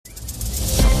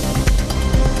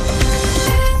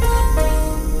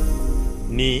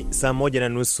Ni saa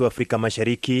 1:30 Afrika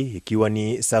Mashariki, ikiwa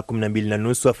ni saa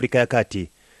 12:30 Afrika ya Kati.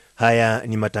 Haya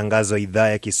ni matangazo ya idhaa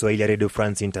ya Kiswahili ya Radio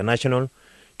France International,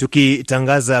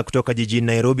 tukitangaza kutoka jijini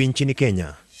Nairobi nchini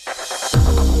Kenya.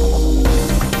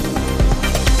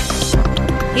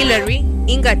 Hilary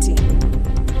Ingati.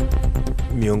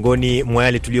 Miongoni mwa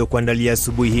yale tuliokuandalia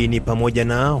asubuhi hii ni pamoja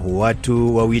na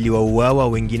watu wawili wauawa,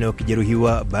 wengine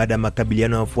wakijeruhiwa baada ya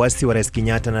makabiliano ya wafuasi wa Rais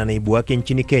Kenyatta na naibu wake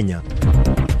nchini Kenya.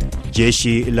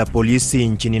 Jeshi la polisi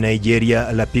nchini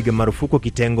Nigeria lapiga marufuku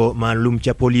kitengo maalum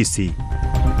cha polisi.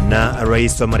 Na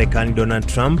Rais wa Marekani Donald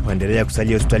Trump aendelea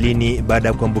kusalia hospitalini baada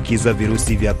ya kuambukizwa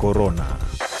virusi vya korona.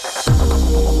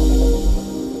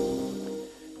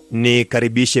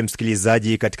 Nikaribishe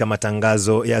msikilizaji katika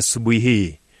matangazo ya asubuhi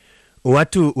hii.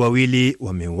 Watu wawili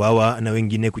wameuawa na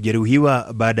wengine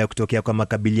kujeruhiwa baada ya kutokea kwa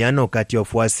makabiliano kati ya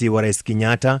wafuasi wa Rais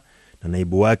Kenyatta na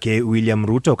naibu wake William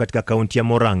Ruto katika kaunti ya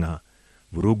Murang'a.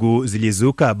 Vurugu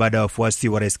zilizuka baada ya wafuasi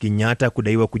wa Rais Kenyatta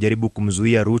kudaiwa kujaribu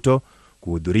kumzuia Ruto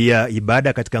kuhudhuria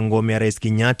ibada katika ngome ya Rais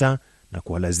Kenyatta na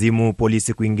kuwalazimu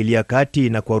polisi kuingilia kati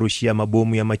na kuwarushia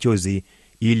mabomu ya machozi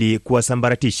ili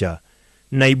kuwasambaratisha.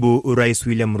 Naibu Rais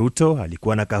William Ruto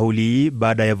alikuwa na kauli hii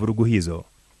baada ya vurugu hizo.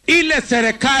 Ile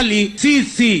serikali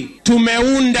sisi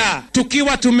tumeunda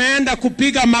tukiwa tumeenda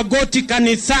kupiga magoti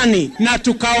kanisani na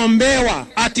tukaombewa,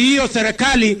 ati hiyo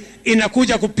serikali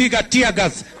inakuja kupiga tear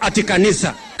gas ati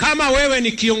kanisa. Kama wewe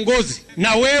ni kiongozi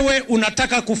na wewe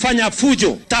unataka kufanya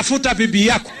fujo, tafuta bibi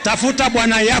yako, tafuta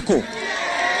bwana yako,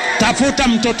 tafuta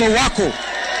mtoto wako,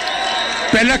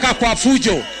 peleka kwa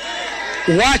fujo.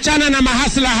 Waachana na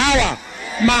mahasla hawa.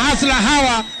 Mahasla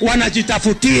hawa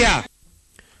wanajitafutia.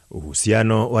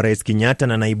 Uhusiano wa Rais Kenyatta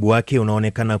na naibu wake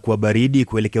unaonekana kuwa baridi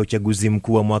kuelekea uchaguzi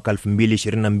mkuu wa mwaka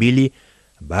 2022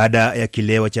 baada ya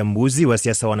kile wachambuzi wa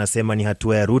siasa wanasema ni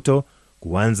hatua ya Ruto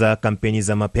kuanza kampeni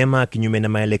za mapema kinyume na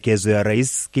maelekezo ya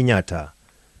Rais Kenyatta.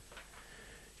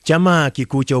 Chama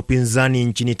kikuu cha upinzani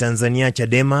nchini Tanzania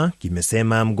Chadema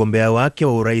kimesema mgombea wake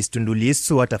wa urais Tundu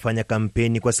Lissu atafanya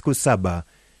kampeni kwa siku 7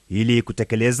 ili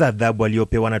kutekeleza adhabu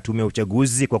aliyopewa na tume ya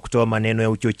uchaguzi kwa kutoa maneno ya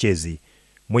uchochezi.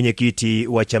 Mwenyekiti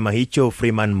wa chama hicho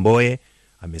Freeman Mbowe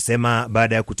amesema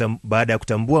baada ya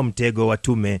kutambua mtego wa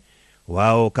tume,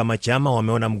 wao kama chama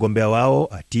wameona mgombea wao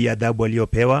atii adhabu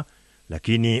aliyopewa,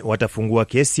 lakini watafungua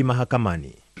kesi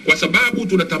mahakamani. Kwa sababu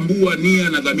tunatambua nia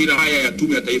na dhamira haya ya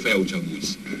tume ya taifa ya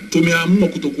uchaguzi, tumeamua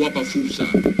kutokuwapa fursa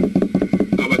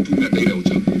hawa tume ya taifa ya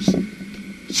uchaguzi.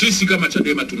 Sisi kama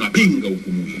Chadema tunapinga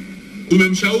hukumu hii.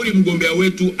 Tumemshauri mgombea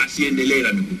wetu asiendelee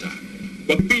na mikutano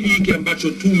kwa kipindi hiki ambacho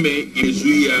tume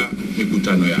imezuia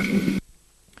mikutano yake.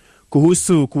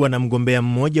 Kuhusu kuwa na mgombea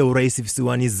mmoja urais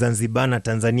visiwani Zanzibar na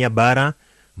Tanzania bara,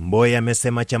 Mbowe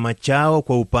amesema chama chao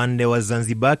kwa upande wa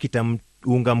Zanzibar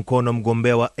kitamunga mkono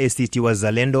mgombea wa ACT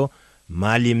Wazalendo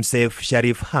Maalim Seif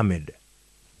Sharif Hamad.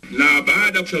 Na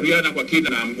baada ya kushauriana kwa kina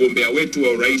na mgombea wetu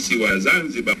wa urais wa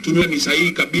Zanzibar, tumeona ni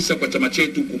sahihi kabisa kwa chama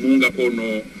chetu kumuunga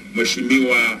mkono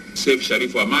Mheshimiwa Seif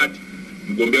Sharif Hamad,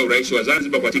 mgombea urais wa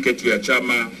Zanzibar kwa tiketi ya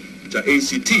chama cha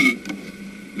ACT,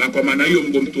 na kwa maana hiyo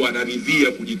mgombea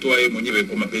anaridhia kujitoa yeye mwenyewe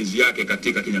kwa mapenzi yake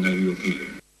katika kinyang'anyiro kile.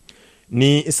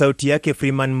 Ni sauti yake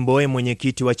Freeman Mbowe,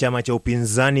 mwenyekiti wa chama cha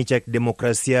upinzani cha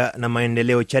Demokrasia na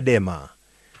Maendeleo Chadema.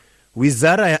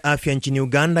 Wizara ya Afya nchini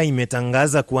Uganda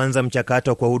imetangaza kuanza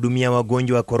mchakato wa kuwahudumia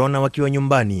wagonjwa wa korona wakiwa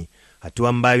nyumbani, hatua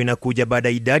ambayo inakuja baada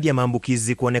ya idadi ya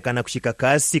maambukizi kuonekana kushika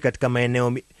kasi katika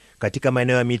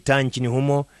maeneo ya mitaa nchini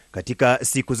humo katika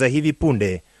siku za hivi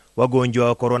punde. Wagonjwa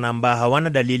wa korona ambao hawana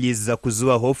dalili za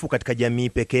kuzua hofu katika jamii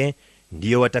pekee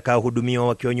ndio watakaohudumiwa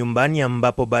wakiwa nyumbani,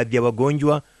 ambapo baadhi ya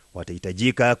wagonjwa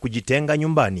watahitajika kujitenga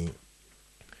nyumbani.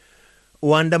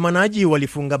 Waandamanaji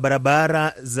walifunga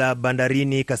barabara za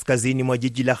bandarini kaskazini mwa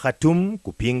jiji la Khartoum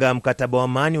kupinga mkataba wa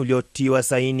amani uliotiwa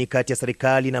saini kati ya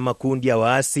serikali na makundi ya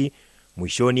waasi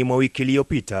mwishoni mwa wiki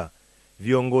iliyopita.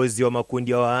 Viongozi wa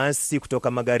makundi ya waasi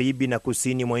kutoka magharibi na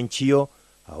kusini mwa nchi hiyo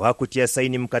hawakutia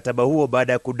saini mkataba huo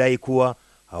baada ya kudai kuwa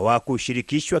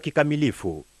hawakushirikishwa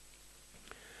kikamilifu.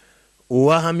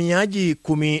 Wahamiaji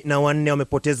 14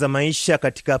 wamepoteza maisha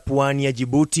katika pwani ya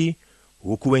Djibouti,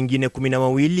 huku wengine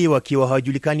 12 wakiwa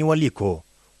hawajulikani waliko.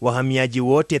 Wahamiaji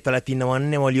wote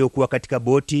 34 waliokuwa katika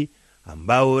boti,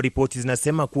 ambao ripoti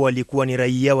zinasema kuwa walikuwa ni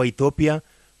raia wa Ethiopia,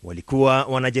 walikuwa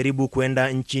wanajaribu kwenda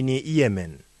nchini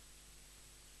Yemen.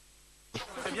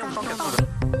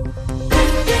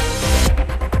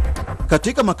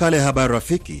 Katika makala ya habari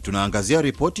rafiki, tunaangazia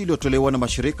ripoti iliyotolewa na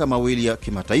mashirika mawili ya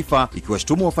kimataifa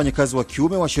ikiwashtumu wafanyakazi wa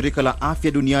kiume wa shirika la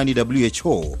afya duniani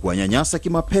WHO kuwanyanyasa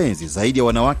kimapenzi zaidi ya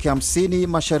wanawake 50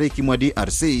 mashariki mwa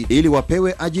DRC ili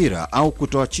wapewe ajira au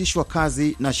kutoachishwa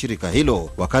kazi na shirika hilo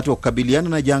wakati wa kukabiliana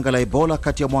na janga la Ebola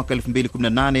kati ya mwaka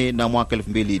 2018 na mwaka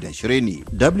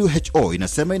 2020. WHO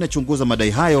inasema inachunguza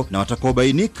madai hayo na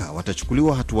watakaobainika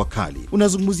watachukuliwa hatua kali.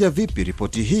 Unazungumzia vipi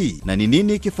ripoti hii na ni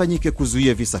nini kifanyike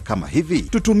kuzuia visa kama hivi?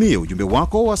 Tutumie ujumbe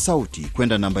wako wa sauti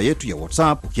kwenda namba yetu ya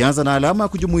WhatsApp ukianza na alama ya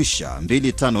kujumuisha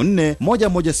 254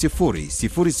 110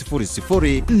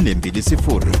 000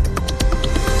 420.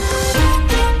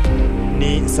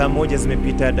 Ni saa moja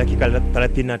zimepita dakika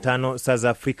 35 saa za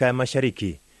Afrika ya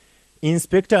Mashariki.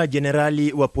 Inspekta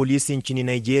Jenerali wa polisi nchini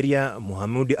Nigeria,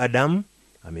 Muhammad Adam,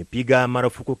 amepiga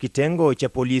marufuku kitengo cha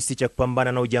polisi cha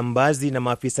kupambana na ujambazi na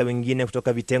maafisa wengine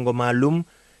kutoka vitengo maalum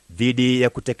dhidi ya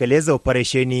kutekeleza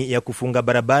operesheni ya kufunga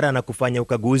barabara na kufanya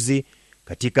ukaguzi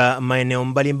katika maeneo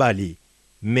mbalimbali.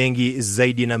 Mengi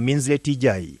zaidi na Minzle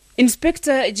Tijai.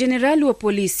 Inspekta Jenerali wa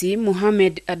polisi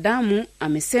Muhammad Adamu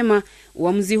amesema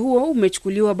uamuzi huo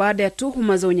umechukuliwa baada ya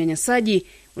tuhuma za unyanyasaji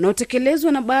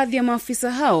unaotekelezwa na baadhi ya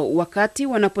maafisa hao wakati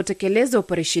wanapotekeleza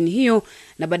operesheni hiyo,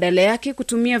 na badala yake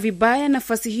kutumia vibaya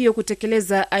nafasi hiyo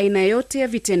kutekeleza aina yote ya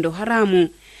vitendo haramu.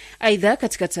 Aidha,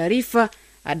 katika taarifa,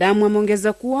 Adamu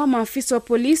ameongeza kuwa maafisa wa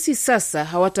polisi sasa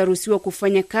hawataruhusiwa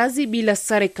kufanya kazi bila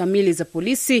sare kamili za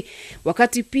polisi,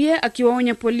 wakati pia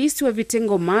akiwaonya polisi wa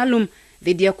vitengo maalum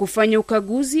dhidi ya kufanya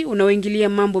ukaguzi unaoingilia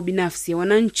mambo binafsi ya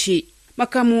wananchi.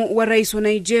 Makamu wa rais wa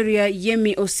Nigeria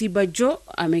Yemi Osibajo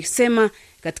amesema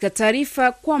katika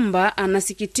taarifa kwamba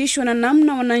anasikitishwa na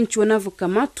namna wananchi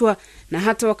wanavyokamatwa na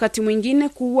hata wakati mwingine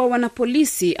kuuawa na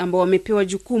polisi ambao wamepewa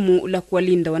jukumu la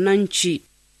kuwalinda wananchi.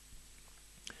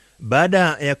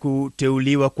 Baada ya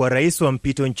kuteuliwa kwa rais wa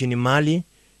mpito nchini Mali,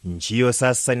 nchi hiyo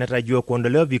sasa inatarajiwa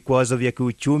kuondolewa vikwazo vya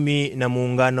kiuchumi na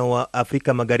muungano wa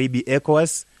Afrika Magharibi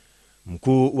ECOWAS.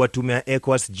 Mkuu wa tume ya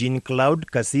ECOWAS Jean-Claude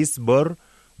Cassis Bor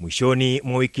mwishoni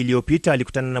mwa wiki iliyopita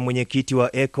alikutana na mwenyekiti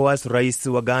wa ECOWAS, rais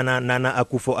wa Ghana Nana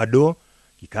Akufo-Addo,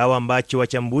 kikao ambacho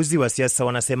wachambuzi wa siasa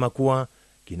wanasema kuwa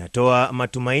kinatoa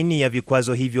matumaini ya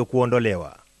vikwazo hivyo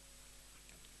kuondolewa.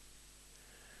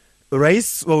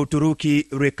 Rais wa Uturuki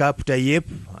Recep Tayyip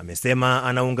amesema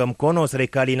anaunga mkono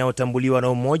serikali inayotambuliwa na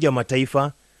Umoja wa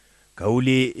Mataifa.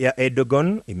 Kauli ya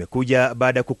Erdogan imekuja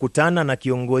baada ya kukutana na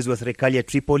kiongozi wa serikali ya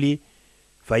Tripoli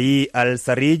Fayi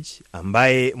al-Sarraj,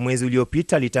 ambaye mwezi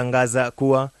uliopita alitangaza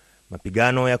kuwa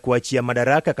mapigano ya kuachia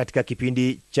madaraka katika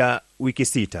kipindi cha wiki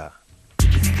 6.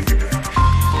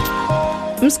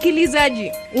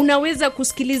 Msikilizaji, unaweza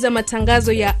kusikiliza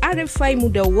matangazo ya RFI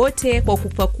muda wote kwa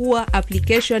kupakua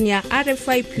application ya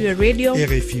RFI Pure Radio,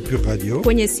 RFI Pure Radio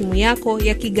kwenye simu yako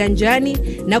ya kiganjani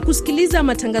na kusikiliza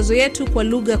matangazo yetu kwa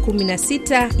lugha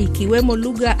 16 ikiwemo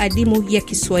lugha adimu ya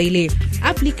Kiswahili.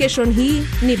 Application hii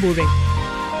ni bure.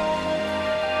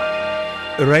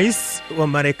 Rais wa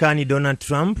Marekani Donald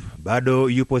Trump bado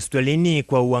yupo hospitalini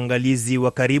kwa uangalizi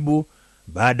wa karibu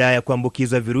baada ya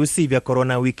kuambukizwa virusi vya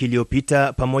korona wiki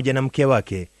iliyopita pamoja na mke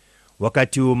wake.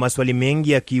 Wakati maswali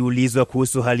mengi yakiulizwa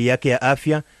kuhusu hali yake ya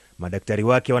afya, madaktari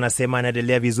wake wanasema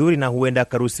anaendelea vizuri na huenda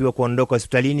akaruhusiwa kuondoka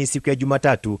hospitalini siku ya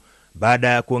Jumatatu baada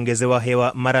ya kuongezewa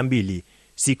hewa mara 2.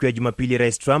 Siku ya Jumapili,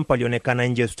 Rais Trump alionekana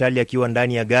nje ya hospitali akiwa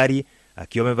ndani ya gari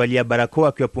akiwa amevalia barakoa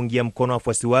akiwapungia mkono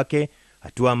wafuasi wake,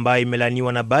 hatua ambayo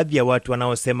imelaniwa na baadhi ya watu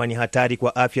wanaosema ni hatari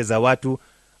kwa afya za watu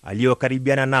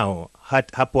aliokaribiana nao.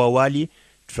 Hapo awali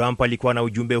Trump alikuwa na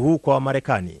ujumbe huu kwa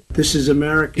Wamarekani: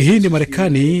 hii ni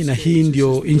Marekani na hii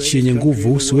ndio nchi yenye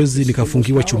nguvu. Siwezi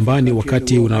nikafungiwa chumbani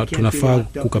wakati tunafaa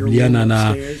kukabiliana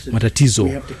na matatizo.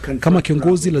 Kama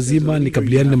kiongozi lazima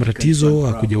nikabiliane na matatizo.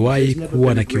 Hakujawahi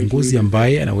kuwa na kiongozi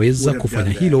ambaye anaweza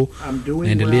kufanya hilo.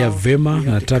 Naendelea vema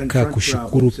na nataka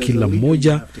kushukuru kila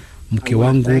mmoja. Mke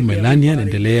wangu Melania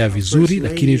anaendelea vizuri,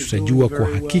 lakini tutajua kwa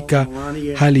hakika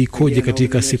hali ikoje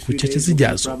katika siku chache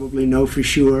zijazo.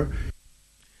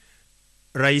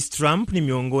 Rais Trump ni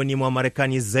miongoni mwa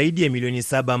Marekani zaidi ya milioni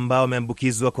 7 ambao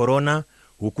wameambukizwa korona,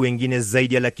 huku wengine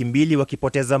zaidi ya 200,000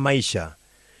 wakipoteza maisha.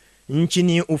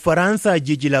 Nchini Ufaransa,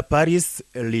 jiji la Paris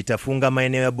litafunga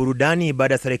maeneo ya burudani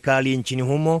baada ya serikali nchini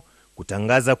humo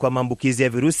kutangaza kwa maambukizi ya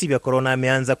virusi vya korona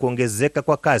yameanza kuongezeka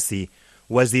kwa kasi.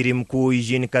 Waziri Mkuu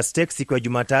Jean Castex siku ya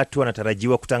Jumatatu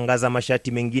anatarajiwa kutangaza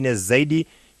masharti mengine zaidi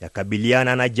ya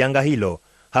kabiliana na janga hilo.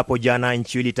 Hapo jana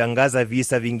nchi ilitangaza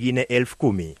visa vingine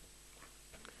 10,000.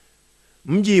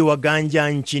 Mji wa Ganja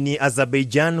nchini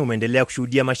Azerbaijan umeendelea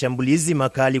kushuhudia mashambulizi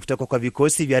makali kutoka kwa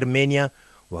vikosi vya Armenia,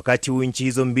 wakati nchi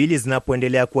hizo mbili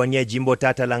zinapoendelea kuwania jimbo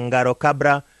tata la Ngaro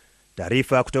Kabra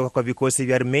Taarifa kutoka kwa vikosi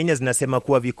vya Armenia zinasema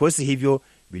kuwa vikosi hivyo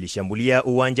vilishambulia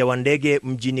uwanja wa ndege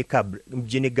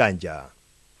mjini Ganja.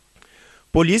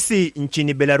 Polisi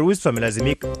nchini Belarus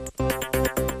wamelazimika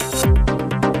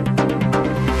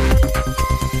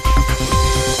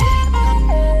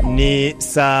Ni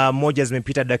saa 1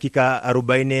 zimepita dakika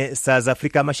 40 saa za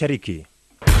Afrika Mashariki.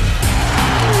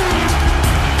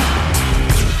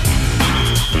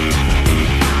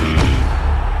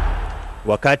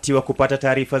 Wakati wa kupata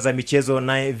taarifa za michezo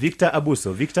naye Victor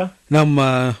Abuso. Victor?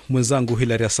 Naam, mwenzangu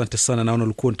Hilary, asante sana. Naona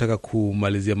ulikuwa unataka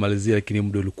kumalizia lakini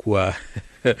muda ulikuwa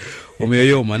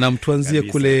umeyoyoma. Na tuanzie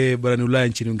kule barani Ulaya,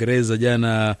 nchini Uingereza.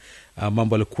 Jana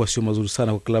mambo yalikuwa sio mazuri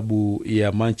sana kwa klabu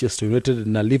ya Manchester United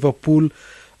na Liverpool.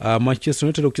 Manchester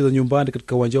United wakicheza nyumbani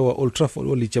katika uwanja wa Old Trafford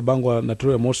walichabangwa na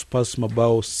Tottenham Hotspur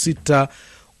mabao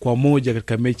 6-1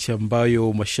 katika mechi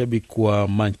ambayo mashabiki wa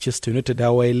Manchester United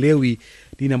hawaelewi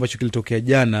nini ambacho kilitokea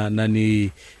jana, na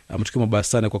ni matukio mabaya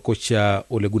sana kwa kocha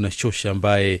Ole Gunnar Solskjaer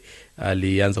ambaye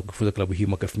alianza kufunza klabu hii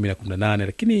mwaka 2018,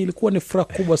 lakini ilikuwa ni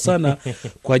furaha kubwa sana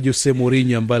kwa Jose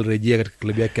Mourinho ambaye alirejea katika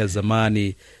klabu yake ya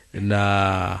zamani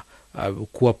na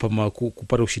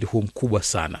kupata ushindi huu mkubwa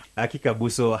sana. Hakika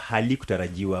Buso,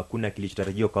 halikutarajiwa, kuna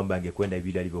kilichotarajiwa kwamba angekwenda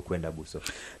vile alivyokwenda Buso.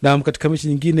 Na katika mechi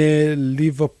nyingine,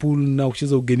 Liverpool na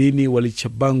kucheza ugenini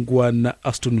walichabangwa na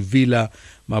Aston Villa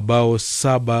mabao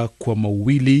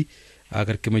 7-2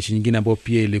 katika mechi nyingine ambayo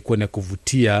pia ilikuwa ni ya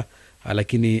kuvutia,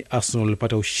 lakini Arsenal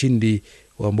walipata ushindi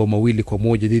wa mabao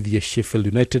 2-1 dhidi ya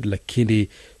Sheffield United, lakini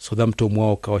Southampton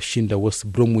wao kawashinda West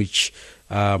Bromwich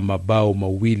mabao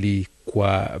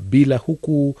 2-0,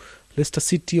 huku Leicester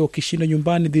City wakishinda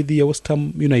nyumbani dhidi ya West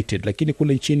Ham United. Lakini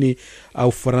kule nchini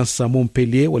Ufaransa,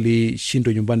 Montpellier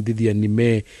walishindwa nyumbani dhidi ya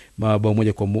Nîmes mabao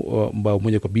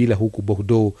 1-0, huku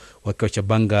Bordeaux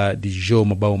wakiwachabanga Dijon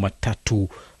mabao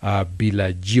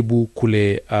 3-0.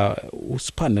 Kule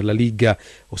Hispania, La Liga,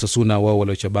 Osasuna wao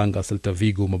waliochabanga Celta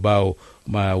Vigo mabao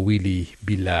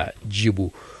 2-0.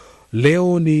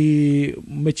 Leo ni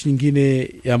mechi nyingine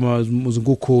ya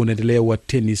mzunguko unaendelea wa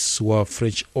tennis wa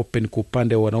French Open. Kwa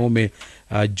upande wa wanaume,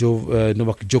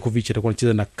 Novak Djokovic atakuwa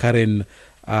anacheza na Karen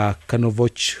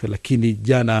Kanovoch, lakini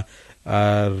jana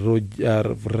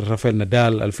Rafael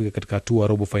Nadal alifika katika hatua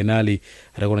robo finali,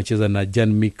 atakuwa anacheza na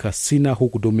Jan-Mika Sinner,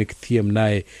 huku Dominic Thiem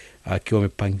naye akiwa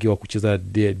amepangiwa kucheza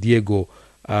Diego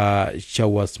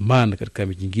Schwartzman katika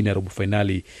mechi nyingine ya robo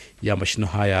finali ya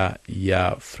mashindano haya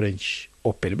ya French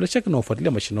Open. Bila shaka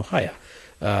naofuatilia mashindano haya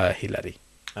Hilary.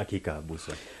 Hakika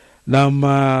Buso.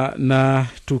 Na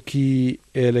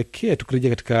tukirejea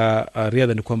katika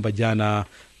riadha, ni kwamba jana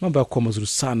mambo yakuwa mazuri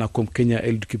sana kwa Mkenya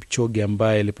Eliud Kipchoge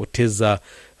ambaye alipoteza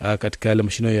katika yale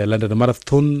mashindano ya London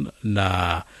Marathon,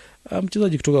 na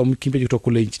mchezaji mkimbiaji kutoka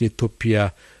kule nchini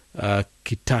Ethiopia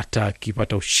Kitata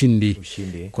akipata ushindi.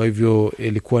 Kwa hivyo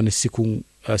ilikuwa ni siku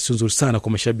sio nzuri sana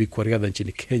kwa mashabiki wa riadha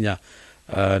nchini Kenya.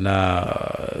 Na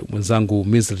mwenzangu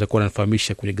Misri atakuwa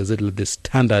anafahamisha kwenye gazeti la The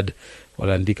Standard,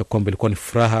 waliandika kwamba ilikuwa ni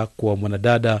furaha kwa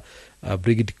mwanadada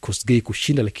Brigid Kosgei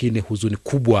kushinda, lakini huzuni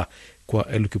kubwa kwa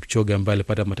Eliud Kipchoge ambaye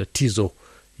alipata matatizo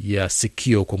ya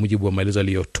sikio, kwa mujibu wa maelezo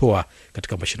aliyotoa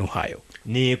katika mashindano hayo.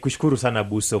 Ni kushukuru sana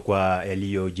Buso kwa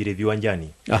yaliyojiri viwanjani.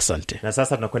 Asante. Na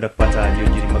sasa tunakwenda kupata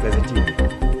yaliyojiri magazetini.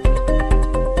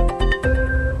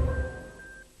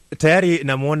 Tayari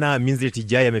namuona Minzlet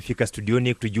Jaya amefika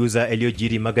studioni kutujuza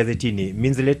yaliyojiri magazetini.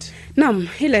 Minzlet? Naam,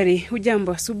 Hilary,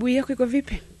 hujambo? Asubuhi yako iko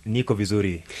vipi? Niko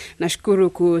vizuri. Nashukuru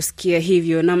kusikia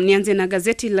hivyo. Na nianze na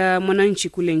gazeti la Mwananchi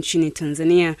kule nchini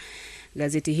Tanzania.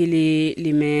 Gazeti hili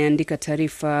limeandika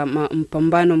taarifa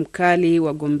mpambano mkali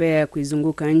wagombea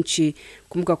kuizunguka nchi.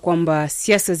 Kumbuka kwamba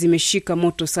siasa zimeshika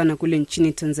moto sana kule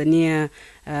nchini Tanzania.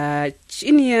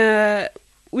 Chini ya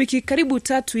wiki karibu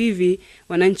 3 hivi,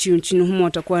 wananchi nchini humo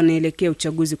watakuwa wanaelekea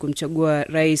uchaguzi kumchagua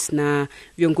rais na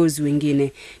viongozi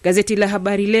wengine. Gazeti la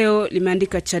Habari Leo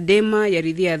limeandika Chadema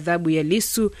yaridhia adhabu ya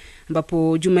Lissu,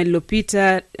 ambapo juma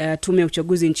lililopita tume ya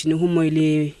uchaguzi nchini humo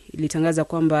ilitangaza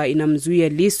kwamba inamzuia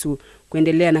Lissu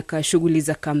kuendelea na shughuli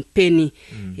za kampeni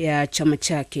ya chama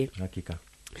chake. Hakika.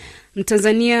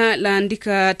 Mtanzania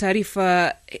laandika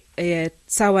taarifa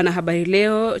sawa na Habari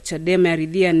Leo, Chadema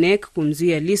yaridhia NEC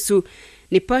kumzuia Lissu.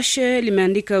 Nipashe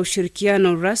limeandika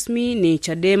ushirikiano rasmi ni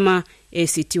Chadema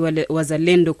ACT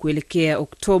Wazalendo kuelekea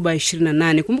Oktoba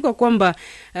 28. Kumbuka kwamba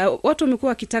watu wamekuwa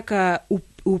wakitaka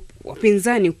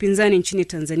upinzani nchini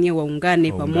Tanzania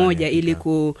waungane pamoja ili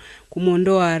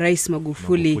kumuondoa Rais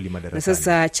Magufuli, na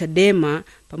sasa Chadema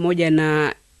pamoja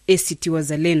na ACT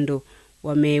Wazalendo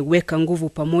wameweka nguvu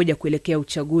pamoja kuelekea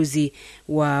uchaguzi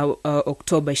wa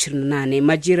Oktoba 28.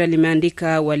 Majira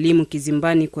limeandika walimu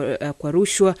kizimbani kwa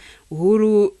rushwa.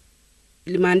 Uhuru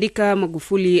limeandika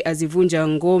Magufuli azivunja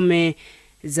ngome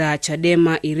za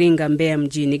Chadema Iringa Mbeya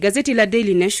mjini. Gazeti la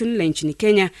Daily Nation la nchini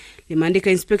Kenya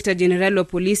limeandika Inspector General wa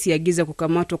polisi agiza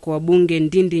kukamatwa kwa wabunge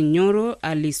Ndindi Nyoro,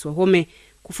 Alice Wahome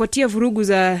kufuatia vurugu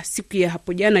za siku ya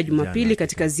hapo jana Jumapili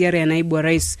katika ziara ya naibu wa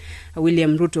rais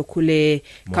William Ruto kule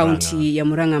kaunti ya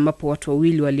Murang'a, ambapo watu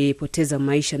wawili walipoteza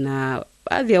maisha na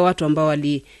baadhi ya watu ambao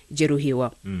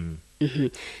walijeruhiwa.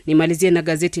 Nimalizie na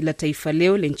gazeti la Taifa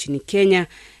Leo la nchini Kenya.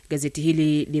 Gazeti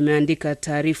hili limeandika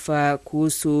taarifa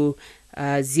kuhusu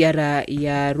ziara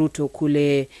ya Ruto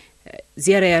kule,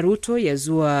 ziara ya Ruto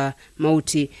yazua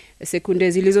mauti.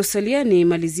 Sekunde zilizosalia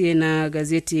nimalizie na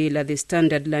gazeti la The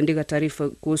Standard laandika taarifa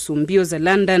kuhusu mbio za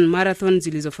London Marathon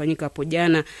zilizofanyika hapo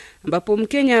jana, ambapo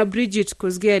Mkenya Bridget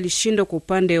Kosgei alishinda kwa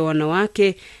upande wa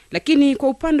wanawake, lakini kwa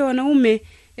upande wa wanaume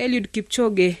Eliud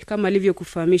Kipchoge, kama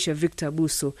alivyokufahamisha Victor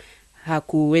Buso,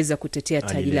 hakuweza kutetea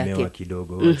taji lake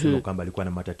kidogo. Kwamba alikuwa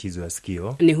na matatizo ya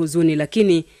sikio. Ni huzuni,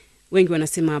 lakini wengi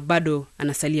wanasema bado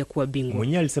anasalia kuwa bingwa.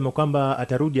 Mwenyewe alisema kwamba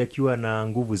atarudi akiwa na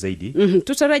nguvu zaidi.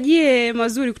 Tutarajie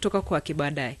mazuri kutoka kwake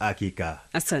baadaye. Hakika.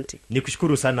 Asante.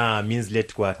 Nikushukuru sana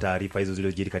Minslet kwa taarifa hizo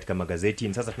zilizojiri katika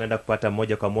magazeti. Sasa tunaenda kupata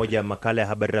moja kwa moja makala ya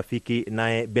habari rafiki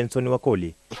naye Benson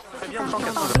Wakoli.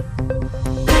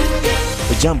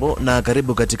 Jambo na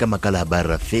karibu katika makala habari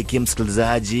rafiki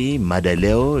msikilizaji. Mada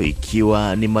leo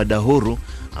ikiwa ni mada huru,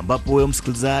 ambapo wewe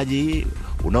msikilizaji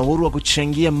una uhuru wa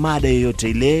kuchangia mada yoyote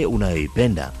ile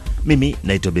unayoipenda. Mimi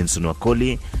naitwa Benson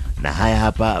Wakoli na haya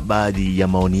hapa baadhi ya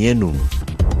maoni yenu.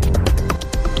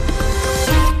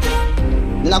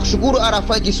 Ninakushukuru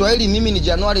RFI Kiswahili. Mimi ni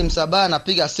Januari Msabaha,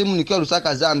 napiga simu nikiwa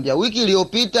Lusaka, Zambia. Wiki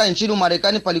iliyopita nchini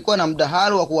Marekani palikuwa na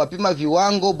mdahalo wa kuwapima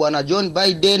viwango bwana John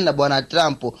Biden na bwana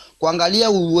Trump, kuangalia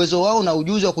uwezo wao na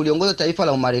ujuzi wa kuliongoza taifa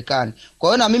la Marekani. Kwa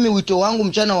hiyo na mimi wito wangu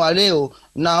mchana wa leo,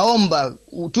 naomba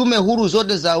tume huru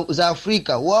zote za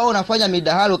Afrika wao nafanya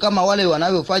midahalo kama wale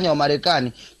wanavyofanya wa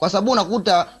Marekani, kwa sababu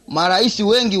unakuta marais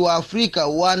wengi wa Afrika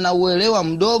wanauelewa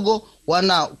mdogo,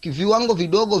 wana viwango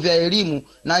vidogo vya elimu,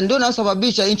 na ndio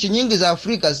inasababisha nchi nyingi za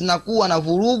Afrika zinakuwa na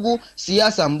vurugu,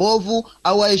 siasa mbovu,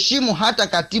 au hawaheshimu hata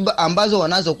katiba ambazo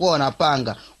wanazokuwa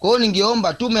wanapanga. Kwa hiyo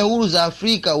ningeomba tume huru za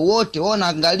Afrika wote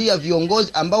wanaangalia viongozi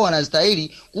ambao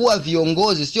wanastahili kuwa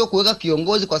viongozi, sio kuweka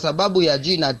kiongozi kwa sababu ya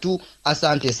jina tu.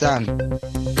 Asante sana.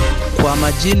 Kwa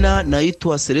majina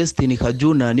naitwa Celestine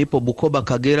Kajuna, nipo Bukoba,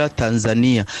 Kagera,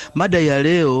 Tanzania. Mada ya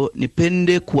leo,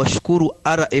 nipende kuwashukuru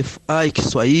RFI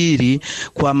Kiswahili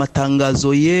kwa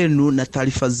matangazo yenu na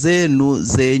taarifa zenu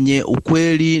zenye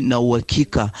ukweli na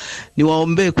uhakika.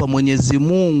 Niwaombe kwa Mwenyezi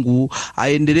Mungu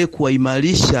aendelee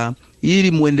kuwaimarisha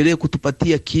ili muendelee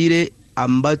kutupatia kile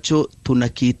ambacho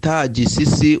tunakihitaji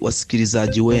sisi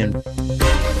wasikilizaji wenu.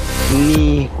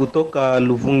 Ni kutoka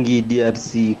Luvungi,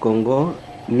 DRC Congo.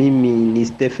 Mimi ni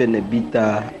Stephen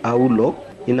Bita Aulo.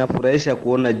 Inafurahisha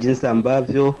kuona jinsi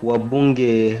ambavyo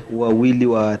wabunge wawili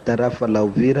wa tarafa la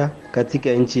Uvira katika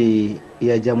nchi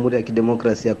ya Jamhuri ya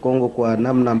Kidemokrasia ya Kongo, kwa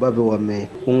namna ambavyo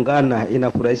wameungana.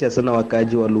 Inafurahisha sana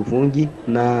wakaji wa Luvungi,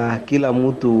 na kila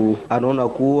mtu anaona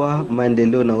kuwa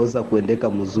maendeleo yanaweza kuendeka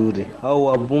mzuri. Hao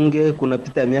wabunge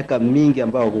kunapita miaka mingi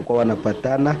ambao hawakuwa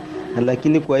wanapatana,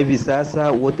 lakini kwa hivi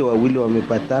sasa wote wawili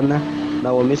wamepatana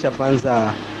na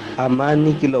wameshafanza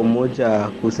amani, kila mmoja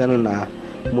kuhusiana na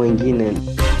mwingine.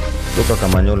 Toka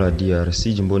Kamanyola, DRC,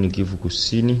 jimboni Kivu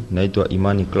Kusini. Naitwa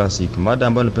Imani Classic. Mada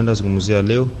ambayo napenda kuzungumzia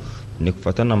leo ni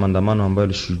kufuatana na maandamano ambayo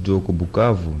yalishuhudiwa huko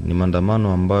Bukavu. Ni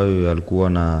maandamano ambayo yalikuwa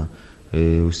na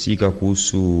husika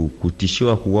kuhusu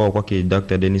kutishiwa kuuawa kwake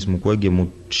Dr. Denis Mukwege,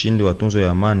 mshindi wa tunzo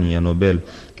ya amani ya Nobel.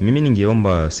 Mimi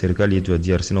ningeomba serikali yetu ya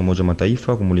DRC na Umoja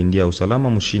Mataifa kumlindia usalama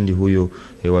mshindi huyo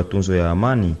wa tunzo ya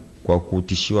amani kwa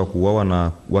kutishiwa kuuawa,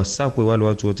 na wasakwe wale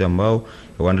watu wote ambao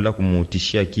waendelea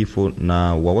kumutishia kifo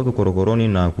na waweke korokoroni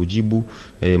na kujibu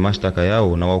mashtaka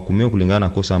yao, na wahukumiwe kulingana na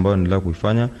kosa ambayo wanaendelea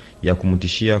kuifanya ya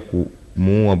kumutishia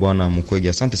kumuua bwana Mukwege.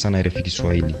 Asante sana RFI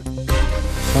Kiswahili.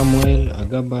 Samuel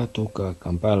Agaba toka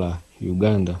Kampala,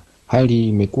 Uganda. Hali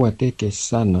imekuwa tete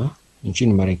sana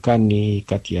nchini Marekani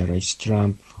kati ya Rais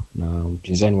Trump na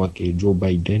mpinzani wake Joe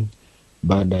Biden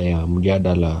baada ya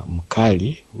mjadala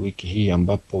mkali wiki hii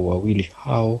ambapo wawili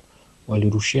hao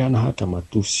walirushiana hata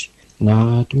matusi.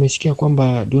 Na tumesikia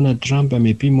kwamba Donald Trump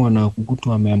amepimwa na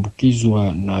kukutwa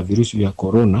ameambukizwa na virusi vya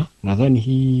corona. Nadhani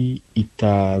hii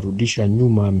itarudisha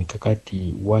nyuma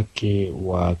mikakati wake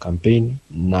wa kampeni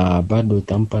na bado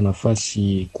itampa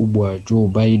nafasi kubwa Joe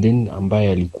Biden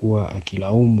ambaye alikuwa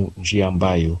akilaumu njia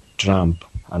ambayo Trump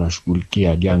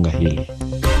anashughulikia janga hili.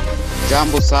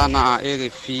 Jambo sana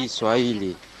RFI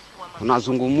Swahili.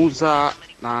 Unazungumuza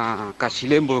na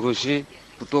Kashilembo Roger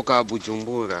kutoka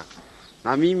Bujumbura.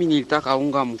 Na mimi nilitaka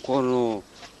unga mkono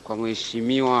kwa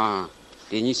Mheshimiwa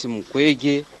Denis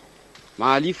Mukwege,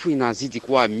 maalifu inazidi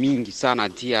kuwa mingi sana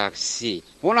DRC.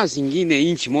 Mbona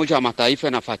zingine nchi moja ya mataifa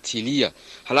inafuatilia,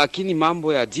 lakini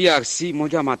mambo ya DRC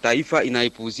moja ya mataifa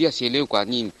inaipuzia? Sielewi kwa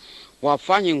nini.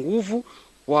 Wafanye nguvu,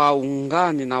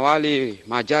 waungane na wale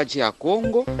majaji ya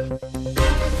Kongo.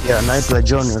 Naitwa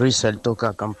John Risa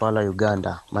kutoka Kampala,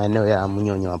 Uganda, maeneo ya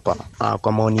Munyonyo hapa.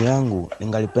 Kwa maoni yangu,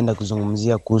 ningalipenda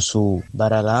kuzungumzia kuhusu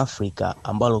bara la Afrika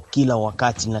ambalo kila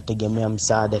wakati linategemea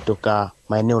msaada toka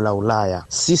maeneo la Ulaya.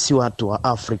 Sisi watu wa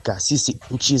Afrika, sisi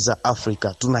nchi za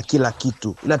Afrika tuna kila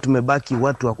kitu, ila tumebaki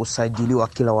watu wa kusajiliwa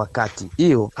kila wakati.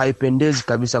 Hiyo haipendezi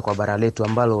kabisa kwa bara letu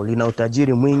ambalo lina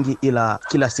utajiri mwingi, ila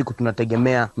kila siku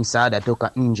tunategemea msaada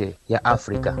toka nje ya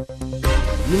Afrika.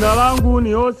 Jina langu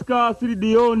ni Oscar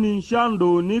Siridioni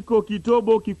Nshando, niko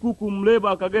Kitobo Kikuku,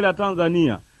 Mleba, Kagera,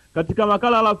 Tanzania. Katika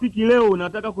makala rafiki leo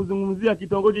nataka kuzungumzia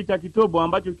kitongoji cha Kitobo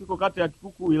ambacho kiko kata ya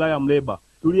Kikuku, wilaya Mleba.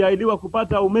 Tuliahidiwa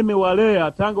kupata umeme wa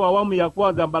REA tangu awamu ya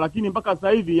kwanza, lakini mpaka sasa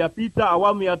hivi yapita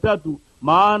awamu ya 3,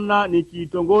 maana ni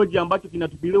kitongoji ambacho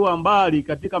kinatupiliwa mbali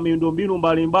katika miundombinu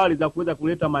mbalimbali za kuweza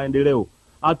kuleta maendeleo.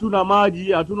 Hatuna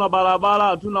maji, hatuna barabara,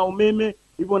 hatuna umeme.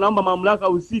 Hivyo naomba mamlaka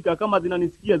husika kama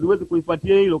zinanisikia ziweze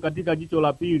kuifuatia hilo katika jicho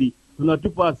la pili.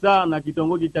 Tunatupa sana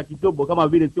kitongoji cha Kitobo kama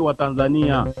vile sio wa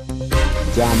Tanzania.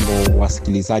 Jambo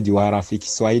wasikilizaji wa Rafiki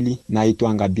Kiswahili,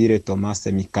 naitwa Ngabire Thomas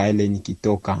Mikaele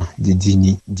nikitoka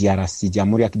jijini DRC,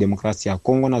 Jamhuri ya Kidemokrasia ya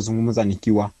Kongo. Nazungumza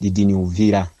nikiwa jijini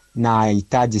Uvira.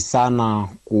 Nahitaji sana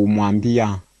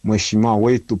kumwambia mheshimiwa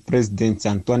wetu President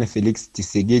Antoine Felix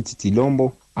Tshisekedi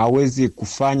Tshilombo aweze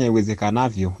kufanya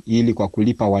iwezekanavyo ili kwa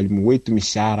kulipa walimu wetu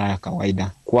mishahara ya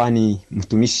kawaida, kwani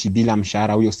mtumishi bila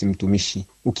mshahara huyo si mtumishi.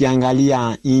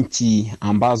 Ukiangalia nchi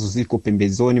ambazo ziko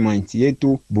pembezoni mwa nchi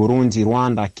yetu, Burundi,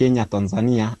 Rwanda, Kenya,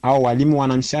 Tanzania, au walimu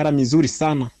wana mishahara mizuri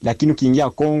sana, lakini ukiingia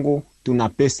Kongo tuna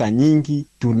pesa nyingi,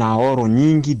 tuna oro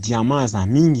nyingi, diamaza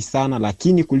mingi sana,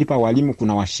 lakini kulipa walimu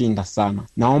kuna washinda sana.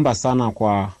 Naomba sana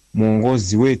kwa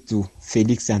mwongozi wetu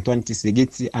Felix Antoine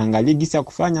Tshisekedi angalie gisi ya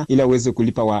kufanya ili aweze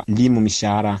kulipa walimu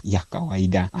mishahara ya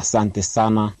kawaida. Asante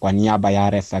sana kwa niaba ya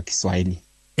RFI Kiswahili.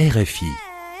 RFI.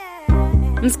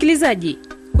 Msikilizaji,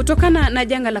 kutokana na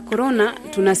janga la korona,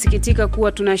 tunasikitika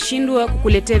kuwa tunashindwa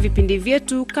kukuletea vipindi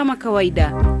vyetu kama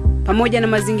kawaida. Pamoja na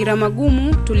mazingira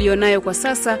magumu tulionayo kwa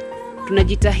sasa,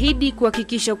 tunajitahidi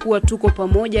kuhakikisha kuwa tuko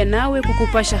pamoja nawe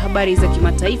kukupasha habari za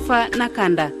kimataifa na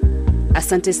kanda.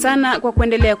 Asante sana kwa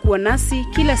kuendelea kuwa nasi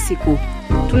kila siku.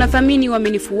 Tunathamini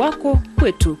uaminifu wako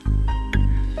kwetu.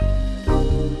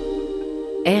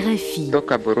 RFI.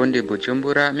 Toka Burundi,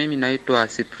 Bujumbura, mimi naitwa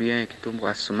Cyprien Kitumbo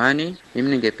Asumani.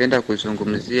 Mimi ningependa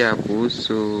kuzungumzia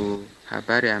kuhusu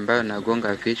habari ambayo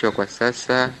nagonga vichwa kwa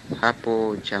sasa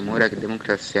hapo Jamhuri ya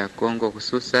Kidemokrasia ya Kongo,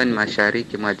 hususan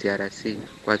mashariki mwa DRC.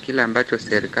 Kwa kile ambacho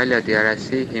serikali ya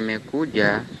DRC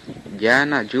imekuja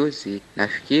jana juzi,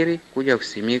 nafikiri kuja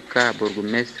kusimika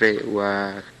burgomestre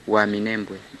wa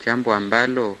Minembwe, jambo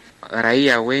ambalo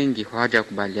raia wengi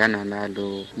hawajakubaliana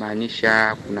nalo.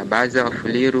 Maanisha kuna baadhi ya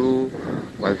Wafuliru,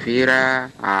 Wavira,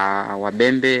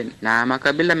 Wabembe na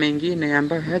makabila mengine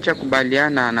ambayo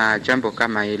hawajakubaliana na jambo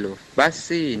kama hilo.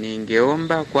 Basi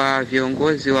ningeomba kwa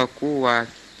viongozi wakuu wa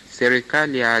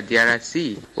serikali ya DRC,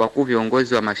 wakuu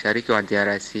viongozi wa mashariki wa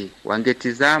DRC,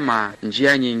 wangetizama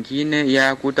njia nyingine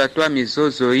ya kutatua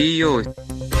mizozo hiyo.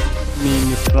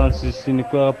 Mimi Francis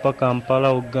niko hapa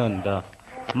Kampala, Uganda.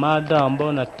 Mada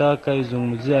ambayo nataka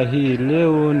izungumzia hii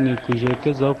leo ni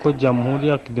kujielekeza huko Jamhuri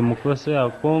ya Kidemokrasia ya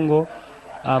Kongo,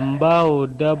 ambao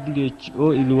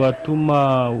WHO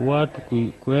iliwatuma watu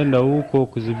kuenda huko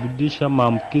kudhibiti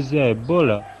maambukizi ya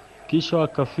Ebola. Kisha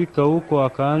wakafika huko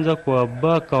wakaanza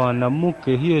kuwabaka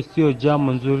wanawake. Hiyo sio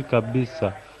jambo nzuri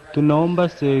kabisa. Tunaomba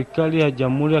serikali ya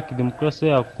Jamhuri ya Kidemokrasia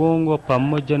ya Kongo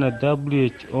pamoja na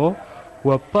WHO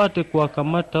wapate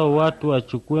kuwakamata watu,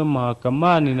 wachukue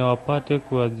mahakamani na wapate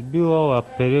kuadhibiwa,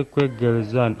 wapelekwe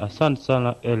gerezani. Asante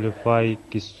sana RFI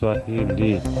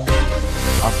Kiswahili.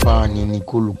 Hapa ni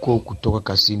Nikuluko kutoka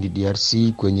Kasindi DRC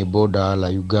kwenye boda la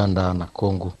Uganda na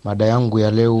Kongo. Mada yangu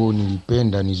ya leo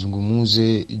nilipenda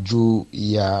nizungumuze juu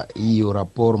ya hiyo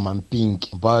rapport mapping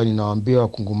ambayo ninawaambia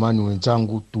wakongomani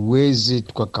wenzangu tuweze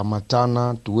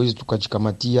tukakamatana, tuweze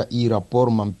tukajikamatia hii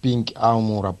rapport mapping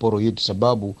au rapport yetu,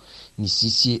 sababu ni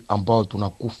sisi ambao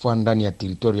tunakufa ndani ya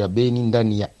teritoria ya Beni,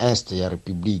 ndani ya Est ya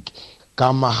Republique.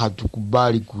 Kama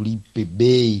hatukubali kulipe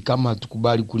bei, kama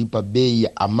hatukubali kulipa bei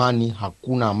ya amani,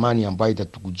 hakuna amani ambayo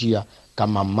itatujia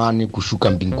kama amani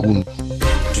kushuka mbinguni.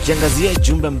 Tukiangazia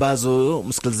jumbe ambazo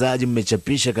msikilizaji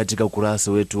mmechapisha katika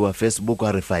ukurasa wetu wa Facebook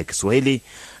wa RFI Kiswahili.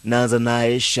 Naanza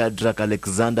naye Shadrack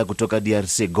Alexander kutoka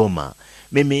DRC Goma.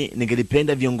 Mimi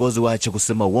ningelipenda viongozi waache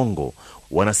kusema uongo,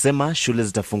 Wanasema shule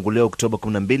zitafunguliwa Oktoba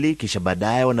 12 kisha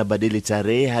baadaye wanabadili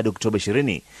tarehe hadi Oktoba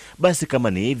 20. Basi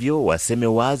kama ni hivyo, waseme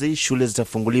wazi shule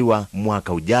zitafunguliwa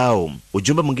mwaka ujao.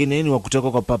 Ujumbe mwingine ni wa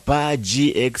kutoka kwa Papa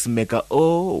GX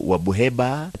Mekao wa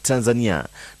Buheba, Tanzania.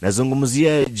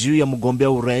 Nazungumzia juu ya mgombea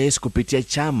urais kupitia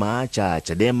chama cha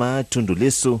Chadema Tundu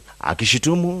Lissu,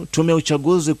 akishutumu tume ya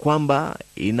uchaguzi kwamba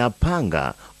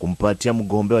inapanga kumpatia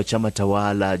mgombea wa chama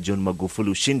tawala John Magufuli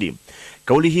ushindi.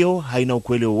 Kauli hiyo haina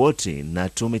ukweli wowote na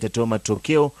tume itatoa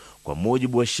matokeo kwa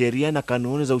mujibu wa sheria na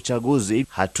kanuni za uchaguzi.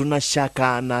 Hatuna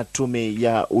shaka na tume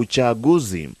ya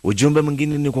uchaguzi. Ujumbe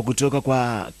mwingine ni kwa kutoka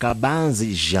kwa Kabanzi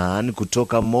Jean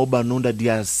kutoka Moba Nunda,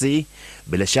 DRC.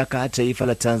 Bila shaka taifa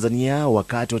la Tanzania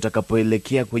wakati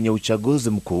watakapoelekea kwenye uchaguzi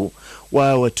mkuu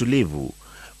wa watulivu,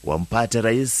 wampate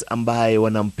rais ambaye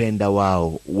wanampenda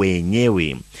wao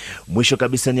wenyewe. Mwisho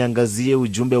kabisa niangazie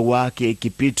ujumbe wake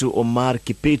Kipitu Omar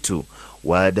Kipitu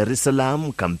wa Dar es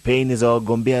Salaam. Kampeni za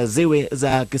wagombea ziwe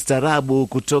za kistaarabu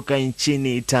kutoka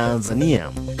nchini Tanzania.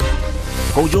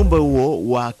 Kwa ujumbe huo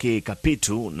wake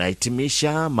Kapitu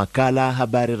nahitimisha makala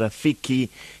Habari Rafiki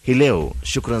hii leo.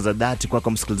 Shukrani za dhati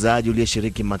kwa msikilizaji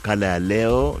uliyeshiriki makala ya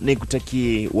leo.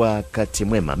 Nikutakie wakati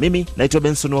mwema. Mimi naitwa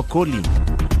Benson Wakoli.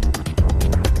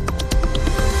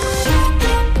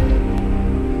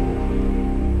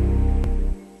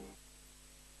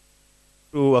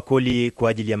 Wakoli kwa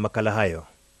ajili ya makala hayo.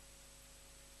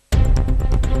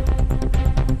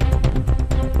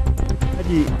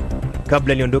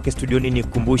 Kabla niondoke studioni,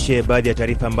 nikukumbushe baadhi ya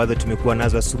taarifa ambazo tumekuwa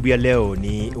nazo asubuhi ya leo.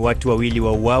 Ni watu wawili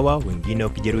wauawa, wengine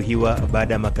wakijeruhiwa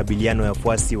baada ya makabiliano ya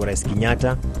wafuasi wa Rais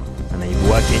Kenyatta na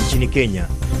naibu wake nchini Kenya.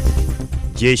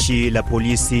 Jeshi la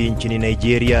polisi nchini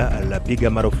Nigeria lapiga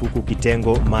marufuku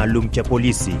kitengo maalum cha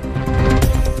polisi.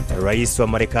 Rais wa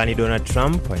Marekani Donald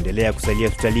Trump aendelea kusalia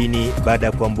hospitalini baada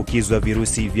ya kuambukizwa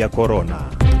virusi vya korona.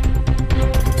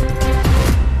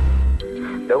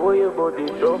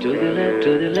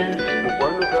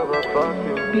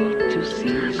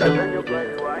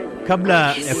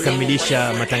 Kabla ya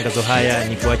kukamilisha matangazo haya,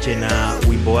 ni kuache na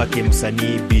wimbo wake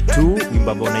msanii B2,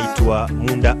 wimbo ambao unaitwa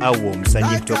Munda Awo,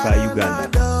 msanii kutoka Uganda.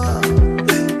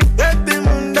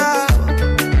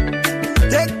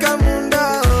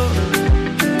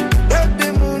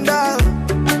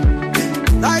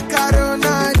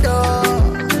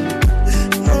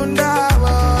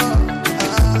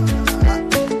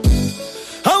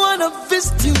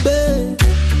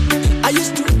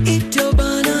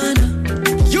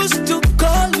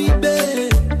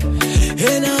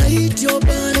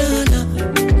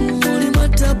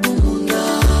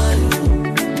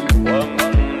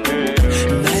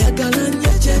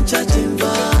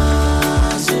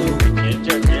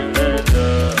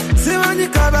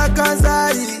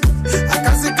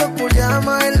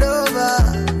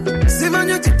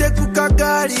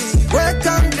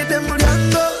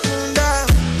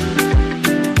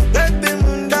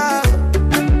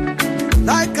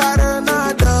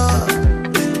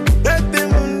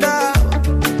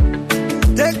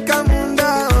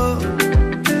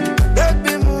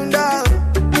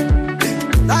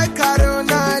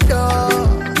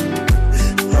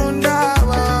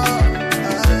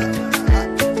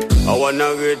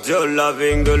 Your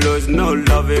loving, you lose no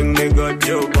loving, me got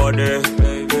your body.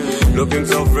 Looking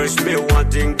so fresh, me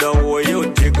wanting the way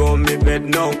you jiggle me bed,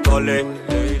 no calling.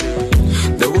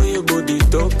 The way your body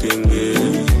talking,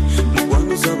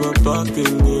 mkwanu saba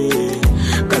parking,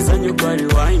 kazanyo kari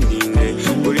winding,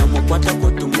 kulia mkwata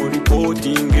kotu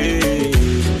muripoting.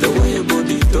 The way your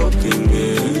body talking,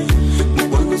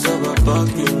 mkwanu saba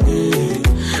parking,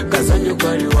 kazanyo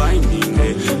kari winding,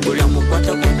 kulia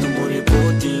mkwata kotu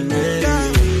muripoting.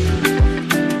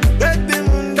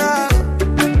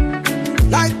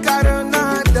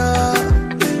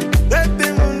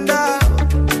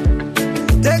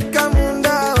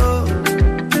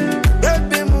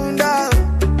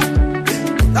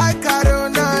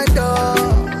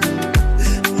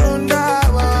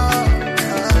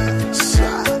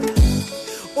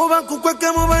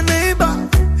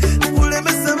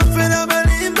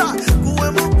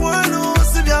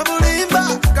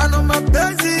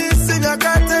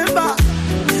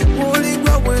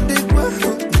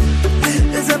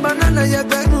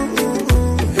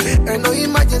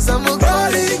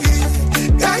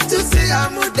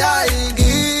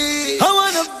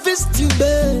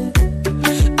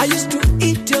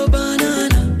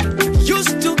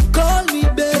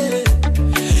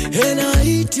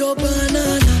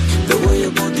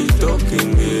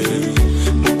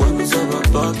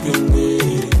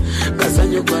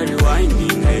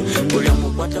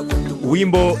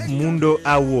 Wimbo Mundo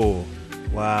Awo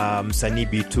wa msanii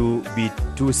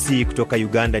B2C kutoka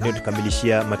Uganda ndio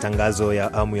tukamilishia matangazo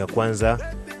ya awamu ya kwanza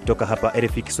kutoka hapa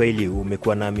RFI Kiswahili.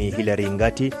 Umekuwa nami Hilary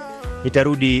Ngati.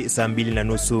 Nitarudi saa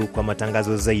 2:30 kwa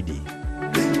matangazo zaidi.